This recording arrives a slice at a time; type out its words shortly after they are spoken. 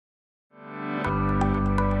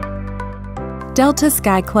Delta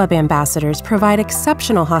Sky Club ambassadors provide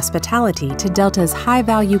exceptional hospitality to Delta's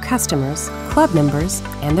high-value customers, club members,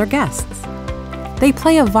 and their guests. They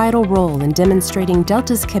play a vital role in demonstrating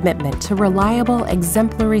Delta's commitment to reliable,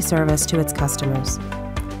 exemplary service to its customers.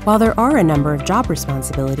 While there are a number of job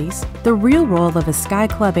responsibilities, the real role of a Sky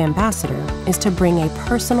Club ambassador is to bring a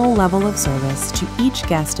personal level of service to each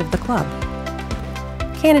guest of the club.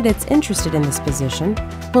 Candidates interested in this position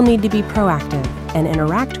will need to be proactive and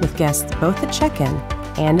interact with guests both at check-in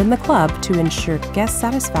and in the club to ensure guest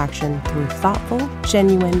satisfaction through thoughtful,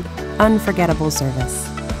 genuine, unforgettable service.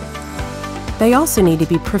 They also need to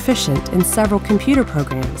be proficient in several computer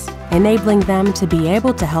programs, enabling them to be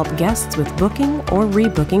able to help guests with booking or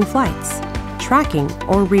rebooking flights, tracking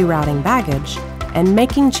or rerouting baggage, and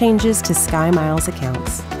making changes to SkyMiles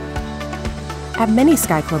accounts. At many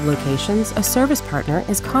Sky Club locations, a service partner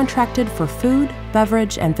is contracted for food,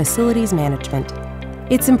 beverage, and facilities management.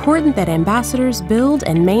 It's important that ambassadors build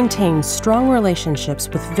and maintain strong relationships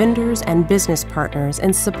with vendors and business partners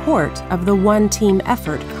in support of the one-team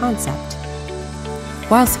effort concept.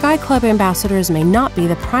 While Sky Club ambassadors may not be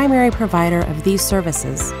the primary provider of these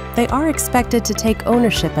services, they are expected to take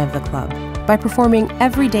ownership of the club by performing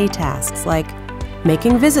everyday tasks like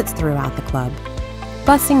making visits throughout the club,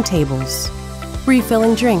 bussing tables,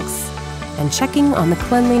 refilling drinks, and checking on the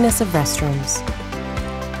cleanliness of restrooms.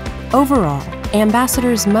 Overall,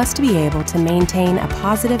 ambassadors must be able to maintain a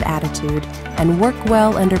positive attitude and work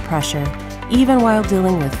well under pressure, even while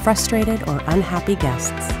dealing with frustrated or unhappy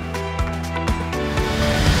guests.